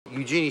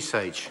Eugenie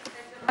Sage.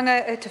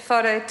 Mr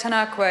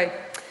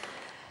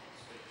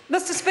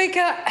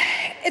Speaker,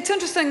 it's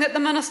interesting that the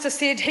Minister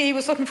said he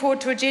was looking forward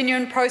to a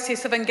genuine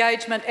process of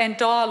engagement and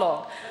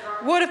dialogue.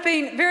 Would have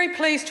been very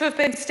pleased to have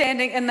been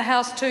standing in the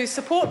House to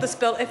support this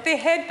bill if there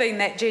had been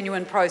that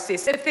genuine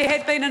process, if there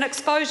had been an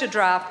exposure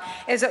draft,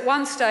 as at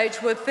one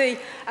stage with the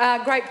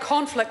great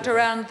conflict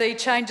around the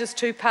changes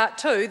to Part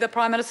 2, the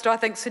Prime Minister, I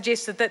think,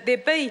 suggested that there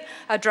be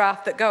a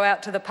draft that go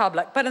out to the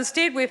public. But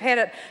instead we've had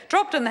it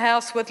dropped in the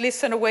House with less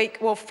than a week,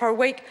 well, for a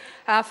week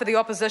for the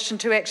opposition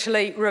to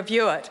actually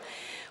review it.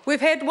 We've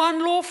had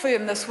one law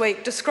firm this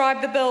week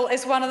describe the bill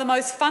as one of the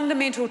most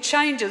fundamental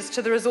changes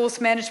to the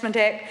Resource Management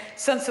Act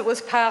since it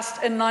was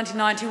passed in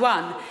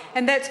 1991.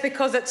 And that's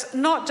because it's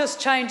not just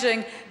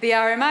changing the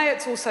RMA,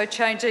 it's also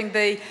changing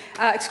the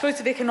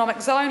Exclusive Economic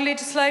Zone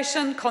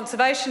legislation,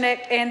 Conservation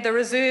Act and the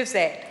Reserves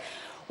Act.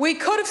 We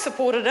could have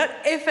supported it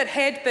if it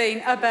had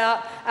been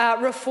about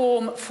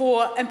reform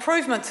for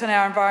improvements in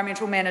our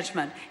environmental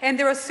management. And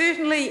there are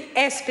certainly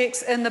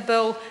aspects in the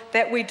bill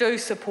that we do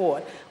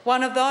support.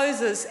 One of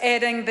those is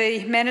adding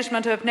the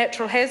management of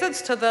natural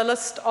hazards to the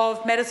list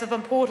of matters of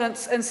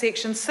importance in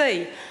Section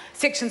 6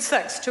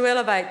 to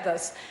elevate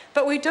this.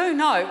 But we do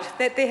note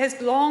that there has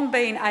long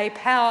been a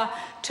power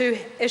to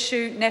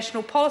issue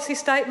national policy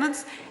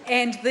statements,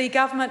 and the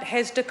government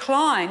has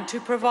declined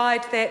to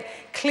provide that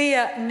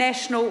clear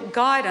national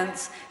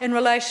guidance in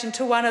relation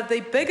to one of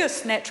the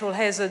biggest natural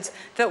hazards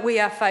that we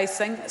are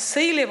facing,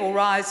 sea level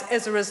rise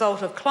as a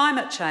result of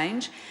climate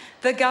change.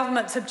 The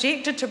government's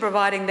objected to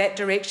providing that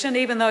direction,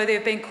 even though there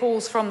have been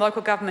calls from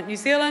Local Government New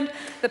Zealand,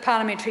 the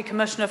Parliamentary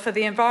Commissioner for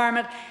the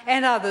Environment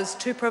and others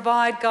to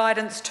provide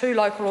guidance to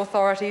local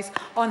authorities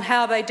on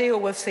how they deal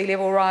with sea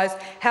level rise,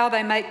 how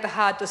they make the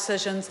hard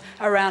decisions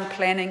around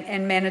planning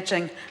and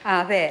managing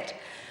that.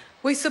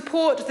 We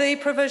support the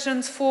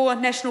provisions for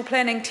national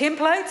planning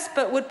templates,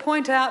 but would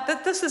point out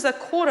that this is a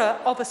quarter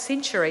of a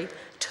century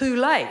too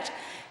late.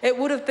 It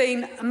would have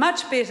been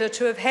much better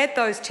to have had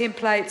those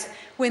templates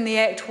when the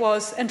Act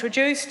was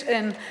introduced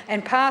and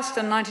passed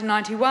in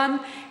 1991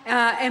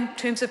 in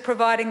terms of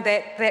providing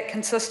that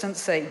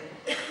consistency.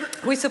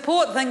 We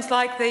support things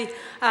like the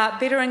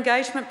better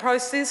engagement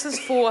processes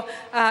for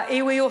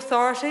iwi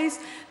authorities,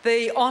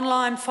 the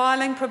online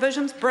filing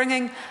provisions,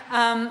 bringing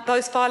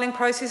those filing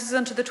processes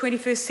into the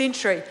 21st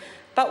century.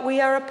 But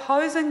we are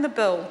opposing the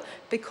bill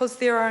because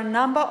there are a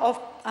number of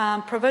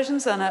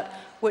provisions in it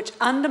which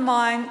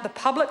undermine the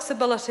public's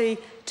ability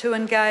to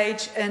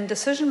engage in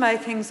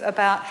decision-makings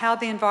about how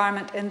the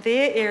environment in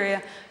their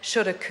area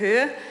should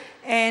occur,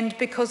 and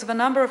because of a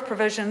number of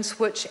provisions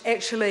which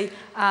actually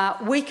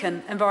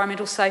weaken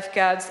environmental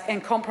safeguards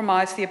and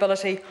compromise the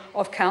ability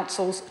of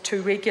councils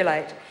to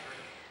regulate.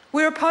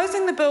 We're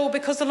opposing the bill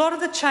because a lot of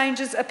the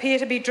changes appear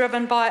to be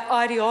driven by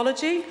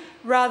ideology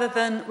rather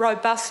than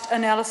robust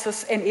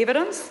analysis and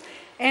evidence.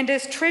 And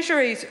as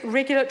Treasury's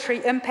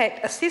Regulatory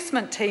Impact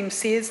Assessment team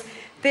says,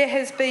 there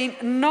has been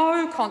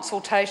no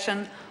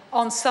consultation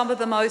on some of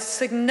the most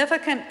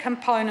significant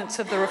components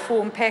of the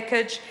reform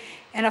package.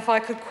 And if I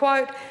could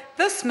quote,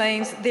 this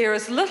means there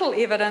is little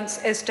evidence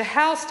as to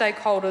how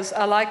stakeholders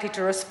are likely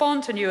to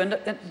respond to new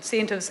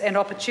incentives and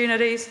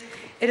opportunities.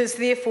 It is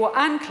therefore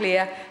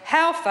unclear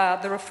how far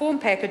the reform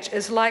package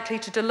is likely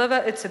to deliver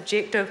its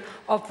objective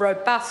of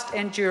robust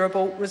and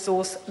durable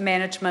resource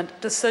management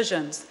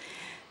decisions.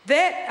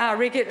 That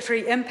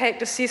regulatory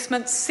impact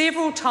assessment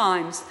several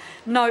times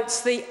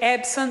notes the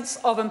absence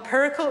of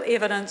empirical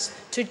evidence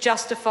to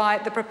justify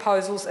the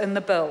proposals in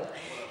the bill.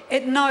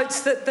 It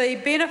notes that the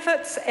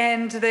benefits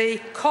and the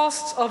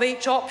costs of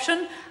each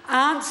option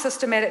aren't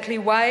systematically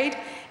weighed,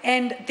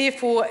 and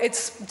therefore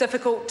it's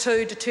difficult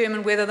to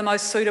determine whether the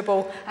most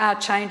suitable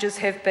changes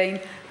have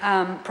been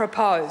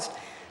proposed.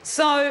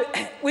 So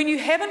when you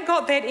haven't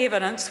got that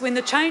evidence, when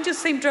the changes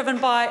seem driven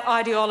by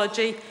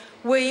ideology,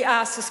 we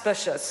are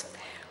suspicious.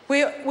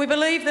 We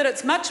believe that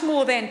it's much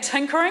more than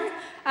tinkering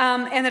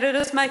and that it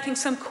is making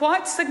some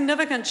quite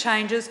significant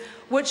changes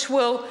which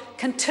will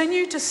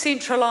continue to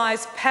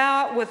centralise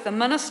power with the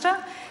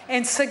Minister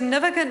and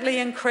significantly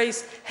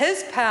increase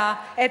his power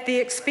at the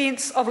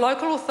expense of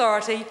local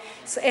authorities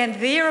and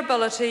their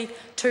ability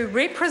to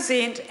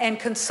represent and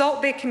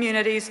consult their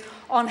communities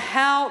on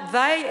how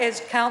they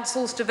as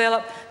councils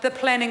develop the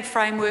planning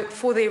framework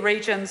for their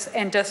regions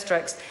and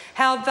districts,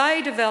 how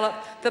they develop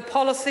the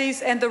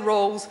policies and the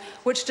rules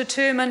which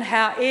determine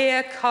how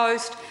air,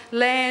 coast,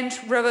 land,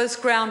 rivers,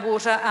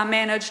 groundwater are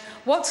managed,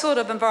 what sort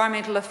of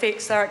environmental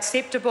effects are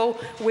acceptable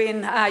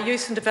when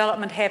use and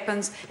development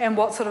happens, and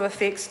what sort of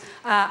effects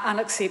are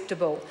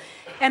unacceptable.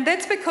 And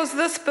that's because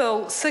this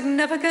bill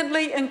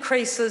significantly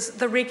increases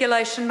the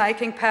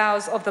regulation-making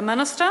powers of the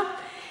Minister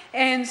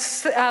and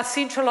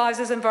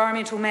centralises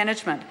environmental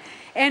management.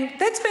 And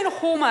that's been a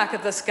hallmark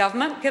of this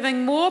government,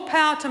 giving more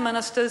power to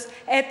ministers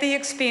at the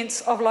expense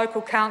of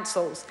local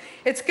councils.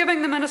 It's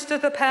giving the minister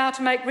the power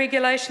to make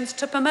regulations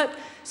to permit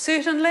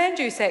certain land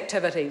use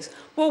activities.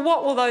 Well,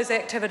 what will those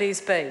activities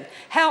be?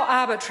 How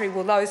arbitrary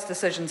will those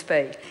decisions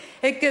be?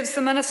 It gives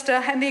the minister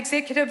and the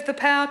executive the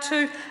power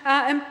to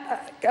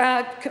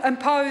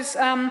impose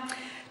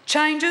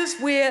changes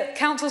where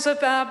councils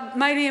have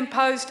maybe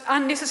imposed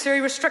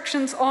unnecessary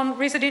restrictions on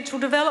residential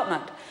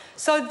development.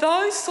 So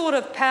those sort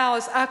of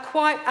powers are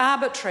quite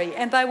arbitrary,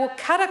 and they will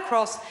cut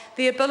across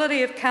the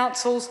ability of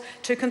councils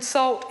to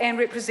consult and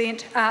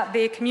represent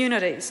their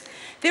communities.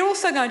 They're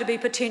also going to be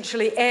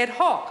potentially ad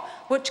hoc,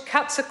 which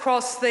cuts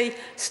across the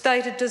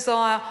stated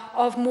desire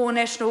of more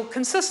national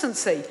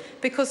consistency,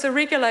 because the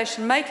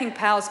regulation-making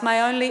powers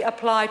may only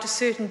apply to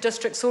certain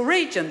districts or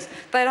regions.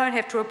 They don't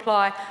have to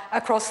apply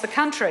across the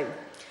country.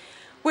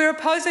 We're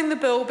opposing the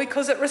bill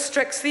because it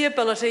restricts the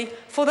ability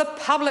for the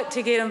public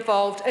to get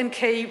involved in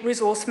key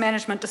resource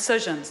management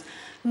decisions.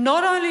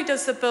 Not only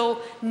does the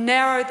bill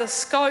narrow the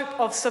scope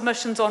of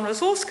submissions on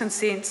resource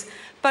consents,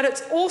 but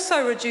it's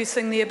also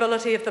reducing the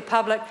ability of the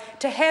public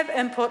to have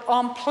input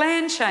on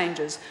plan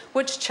changes,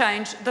 which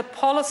change the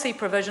policy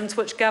provisions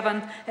which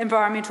govern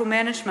environmental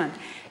management.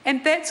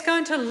 And that's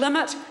going to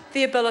limit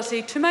the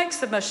ability to make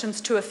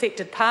submissions to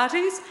affected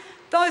parties.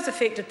 Those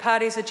affected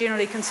parties are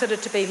generally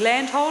considered to be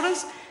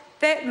landholders.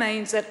 That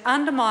means it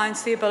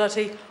undermines the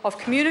ability of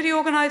community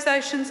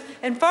organisations,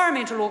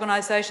 environmental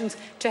organisations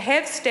to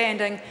have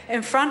standing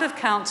in front of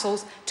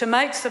councils to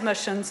make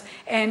submissions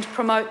and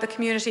promote the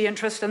community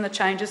interest in the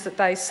changes that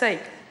they seek.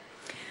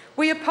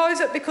 We oppose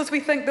it because we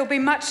think there'll be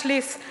much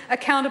less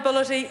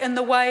accountability in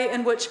the way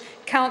in which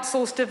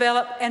councils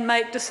develop and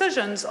make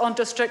decisions on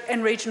district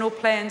and regional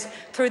plans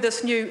through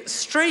this new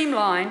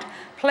streamlined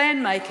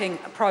plan-making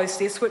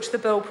process which the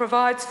bill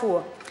provides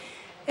for.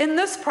 In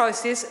this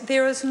process,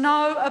 there is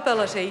no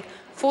ability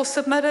for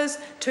submitters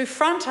to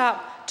front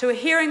up to a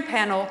hearing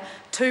panel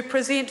to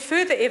present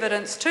further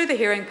evidence to the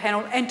hearing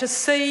panel and to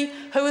see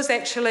who is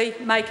actually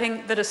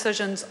making the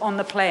decisions on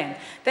the plan.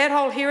 That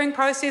whole hearing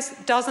process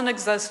doesn't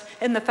exist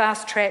in the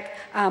fast-track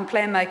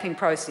plan-making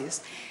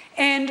process.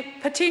 And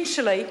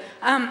potentially,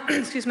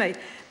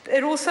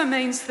 it also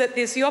means that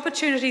there's the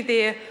opportunity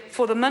there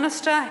for the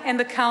minister and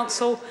the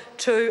council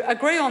to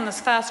agree on this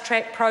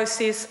fast-track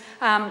process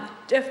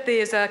if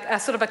there's a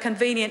sort of a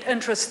convenient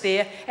interest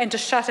there, and to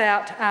shut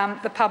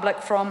out the public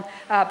from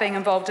being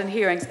involved in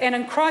hearings. And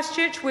in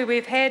Christchurch, where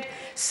we've had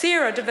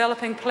SERA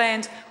developing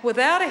plans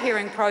without a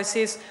hearing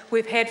process,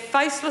 we've had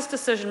faceless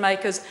decision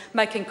makers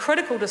making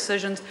critical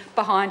decisions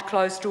behind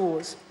closed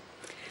doors.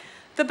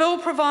 The bill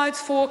provides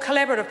for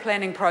collaborative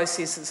planning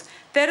processes.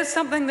 That is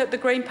something that the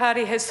Green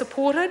Party has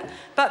supported,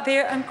 but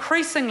there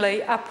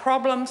increasingly are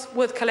problems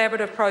with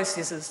collaborative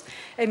processes.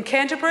 In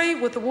Canterbury,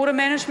 with the water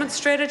management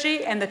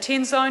strategy and the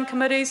 10 zone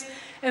committees,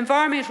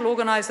 environmental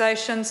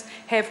organisations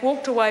have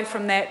walked away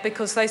from that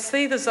because they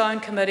see the zone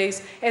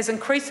committees as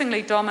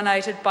increasingly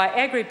dominated by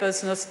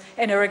agribusiness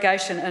and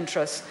irrigation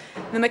interests.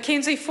 The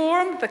Mackenzie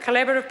Forum, the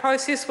collaborative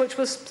process which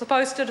was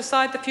supposed to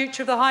decide the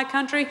future of the high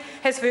country,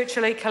 has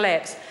virtually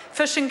collapsed.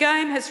 Fish and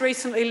Game has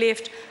recently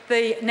left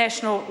the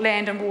National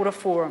Land and Water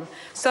Forum.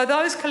 So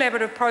those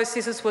collaborative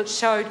processes which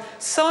showed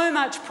so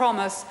much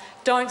promise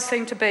don't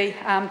seem to be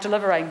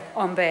delivering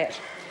on that.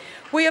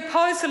 We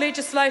oppose the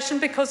legislation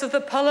because of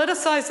the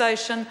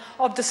politicisation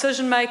of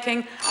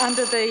decision-making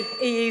under the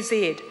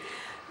EEZ.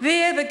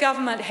 There, the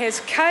government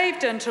has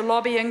caved into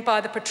lobbying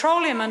by the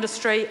petroleum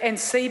industry and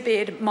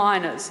seabed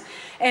miners,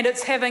 and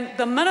it's having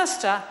the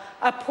minister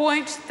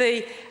appoint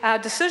the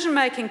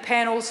decision-making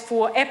panels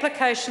for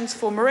applications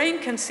for marine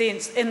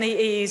consents in the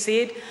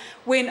EEZ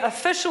when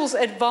officials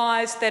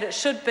advise that it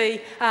should be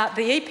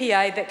the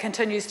EPA that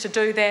continues to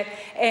do that,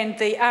 and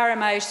the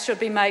RMA should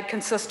be made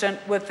consistent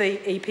with the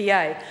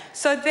EPA.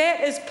 So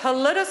that is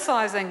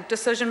politicising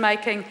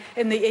decision-making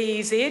in the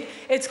EEZ.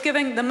 It's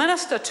giving the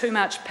minister too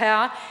much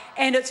power,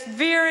 and it's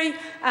very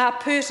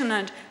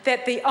pertinent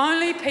that the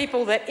only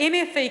people that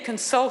MFE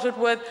consulted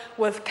with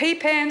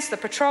PPANS, the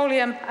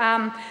Petroleum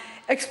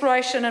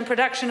Exploration and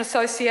Production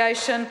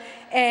Association,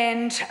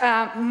 and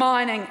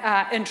mining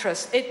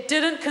interests. It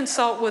didn't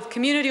consult with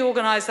community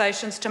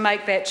organisations to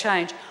make that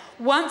change.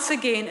 Once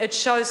again, it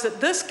shows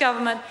that this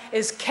government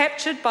is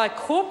captured by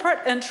corporate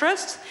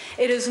interests.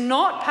 It is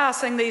not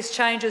passing these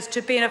changes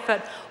to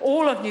benefit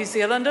all of New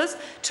Zealanders,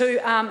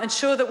 to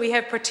ensure that we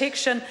have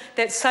protection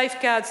that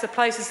safeguards the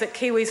places that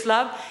Kiwis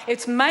love.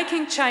 It's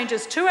making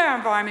changes to our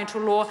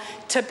environmental law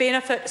to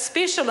benefit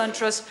special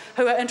interests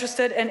who are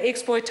interested in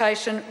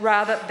exploitation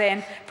rather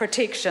than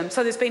protection.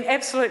 So there's been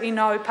absolutely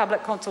no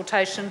public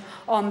consultation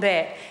on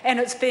that. And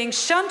it's being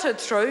shunted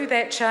through,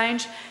 that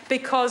change,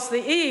 because the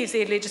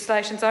EEZ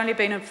legislation's only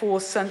been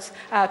enforced since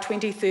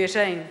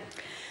 2013.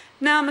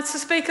 Now, Mr.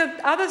 Speaker,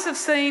 others have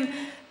seen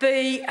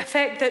The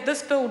fact that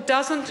this bill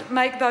doesn't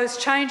make those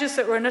changes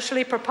that were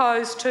initially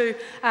proposed to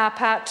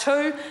Part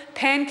 2,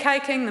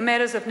 pancaking the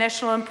matters of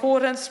national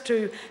importance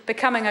to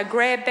becoming a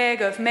grab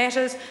bag of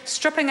matters,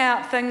 stripping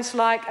out things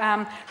like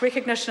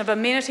recognition of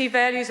amenity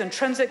values,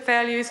 intrinsic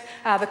values,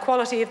 the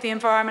quality of the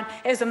environment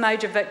as a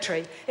major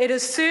victory. It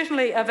is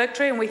certainly a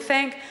victory, and we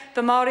thank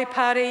the Māori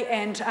Party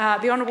and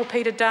the Honourable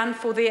Peter Dunn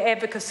for their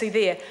advocacy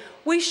there.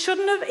 We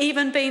shouldn't have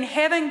even been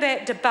having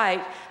that debate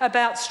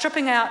about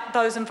stripping out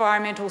those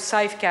environmental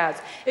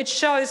safeguards. It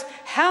shows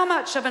how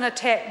much of an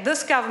attack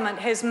this government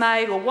has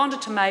made or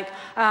wanted to make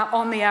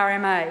on the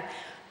RMA.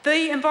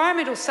 The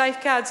environmental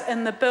safeguards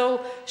in the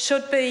bill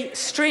should be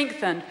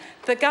strengthened.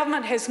 The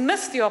government has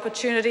missed the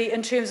opportunity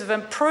in terms of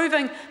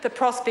improving the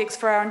prospects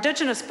for our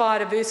Indigenous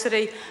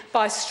biodiversity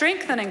by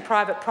strengthening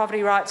private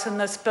property rights in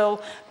this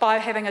bill, by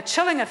having a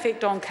chilling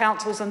effect on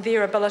councils and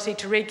their ability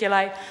to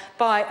regulate,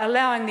 by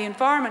allowing the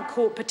Environment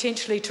Court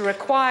potentially to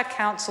require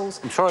councils...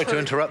 I'm sorry to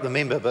interrupt the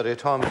member, but her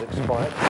time has expired.